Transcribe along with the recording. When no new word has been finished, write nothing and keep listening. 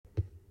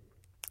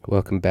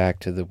Welcome back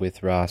to the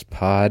With Ross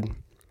pod.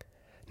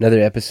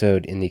 Another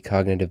episode in the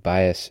Cognitive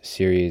Bias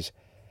series.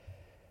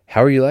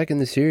 How are you liking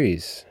the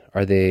series?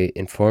 Are they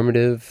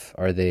informative?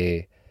 Are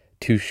they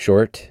too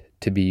short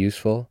to be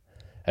useful?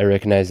 I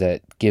recognize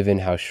that given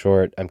how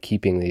short I'm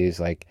keeping these,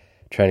 like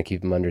trying to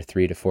keep them under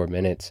 3 to 4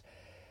 minutes,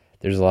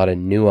 there's a lot of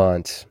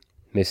nuance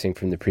missing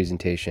from the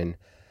presentation.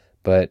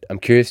 But I'm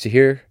curious to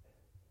hear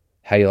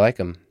how you like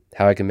them,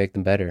 how I can make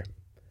them better.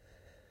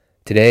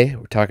 Today,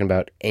 we're talking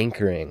about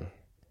anchoring.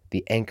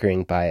 The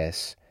anchoring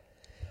bias.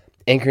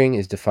 Anchoring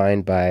is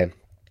defined by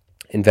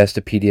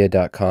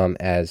Investopedia.com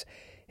as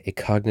a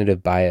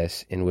cognitive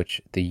bias in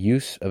which the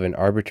use of an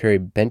arbitrary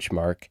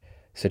benchmark,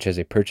 such as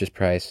a purchase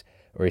price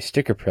or a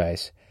sticker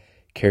price,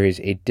 carries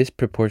a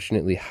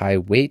disproportionately high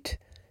weight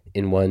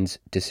in one's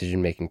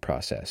decision-making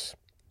process.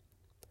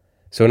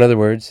 So in other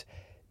words,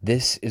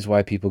 this is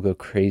why people go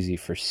crazy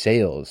for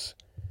sales.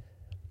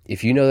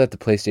 If you know that the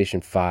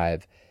PlayStation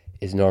 5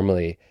 is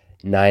normally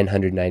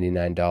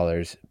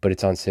 $999, but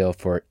it's on sale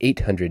for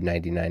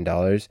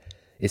 $899,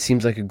 it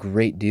seems like a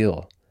great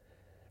deal.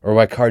 Or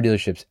why car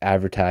dealerships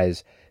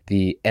advertise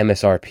the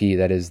MSRP,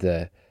 that is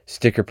the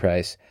sticker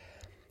price,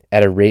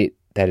 at a rate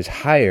that is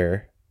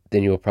higher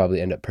than you will probably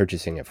end up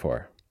purchasing it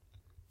for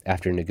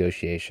after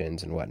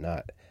negotiations and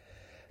whatnot.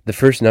 The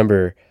first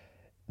number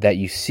that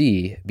you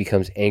see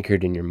becomes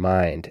anchored in your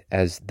mind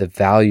as the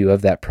value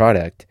of that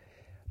product,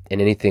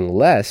 and anything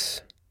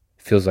less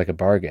feels like a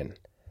bargain.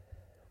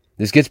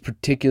 This gets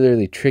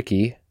particularly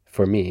tricky,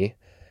 for me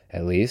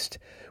at least,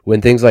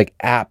 when things like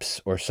apps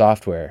or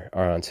software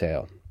are on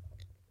sale.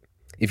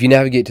 If you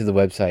navigate to the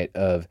website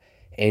of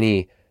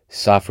any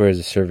software as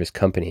a service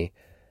company,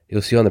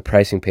 you'll see on the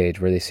pricing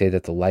page where they say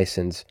that the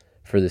license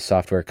for the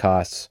software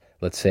costs,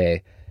 let's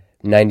say,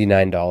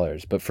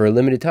 $99, but for a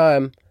limited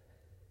time,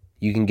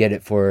 you can get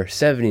it for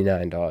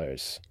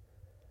 $79.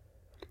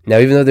 Now,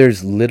 even though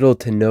there's little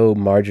to no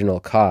marginal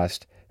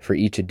cost for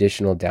each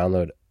additional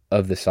download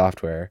of the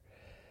software,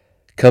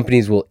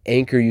 companies will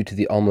anchor you to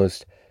the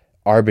almost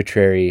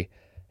arbitrary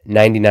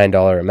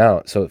 $99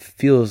 amount, so it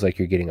feels like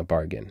you're getting a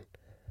bargain.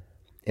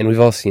 And we've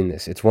all seen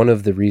this. It's one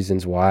of the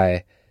reasons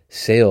why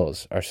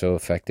sales are so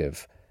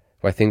effective,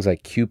 why things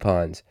like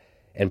coupons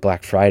and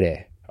Black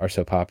Friday are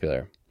so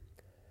popular.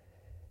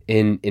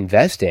 In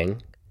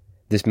investing,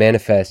 this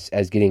manifests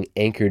as getting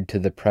anchored to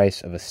the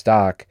price of a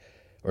stock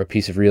or a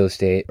piece of real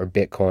estate or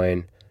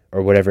Bitcoin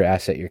or whatever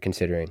asset you're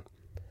considering.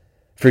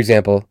 For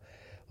example,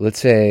 let's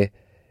say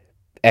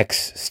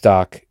X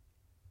stock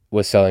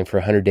was selling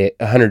for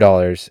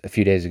 $100 a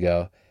few days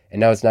ago, and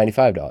now it's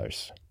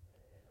 $95.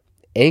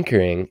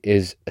 Anchoring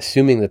is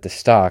assuming that the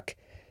stock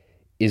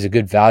is a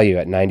good value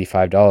at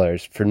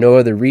 $95 for no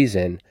other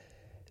reason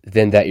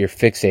than that you're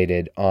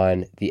fixated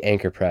on the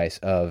anchor price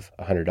of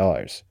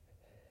 $100.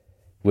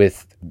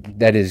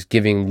 That is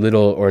giving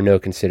little or no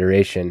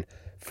consideration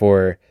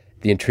for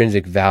the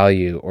intrinsic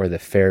value or the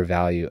fair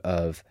value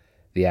of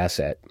the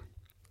asset.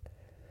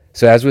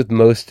 So as with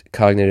most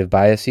cognitive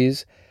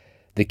biases,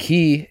 the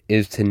key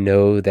is to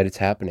know that it's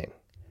happening,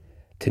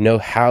 to know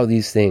how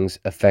these things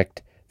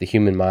affect the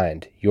human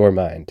mind, your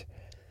mind,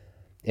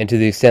 and to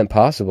the extent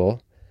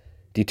possible,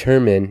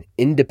 determine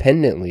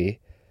independently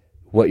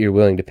what you're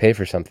willing to pay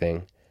for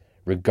something,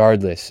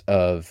 regardless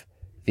of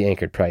the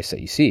anchored price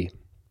that you see.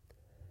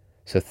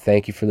 So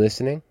thank you for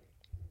listening.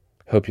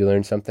 Hope you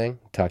learned something.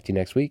 Talk to you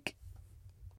next week.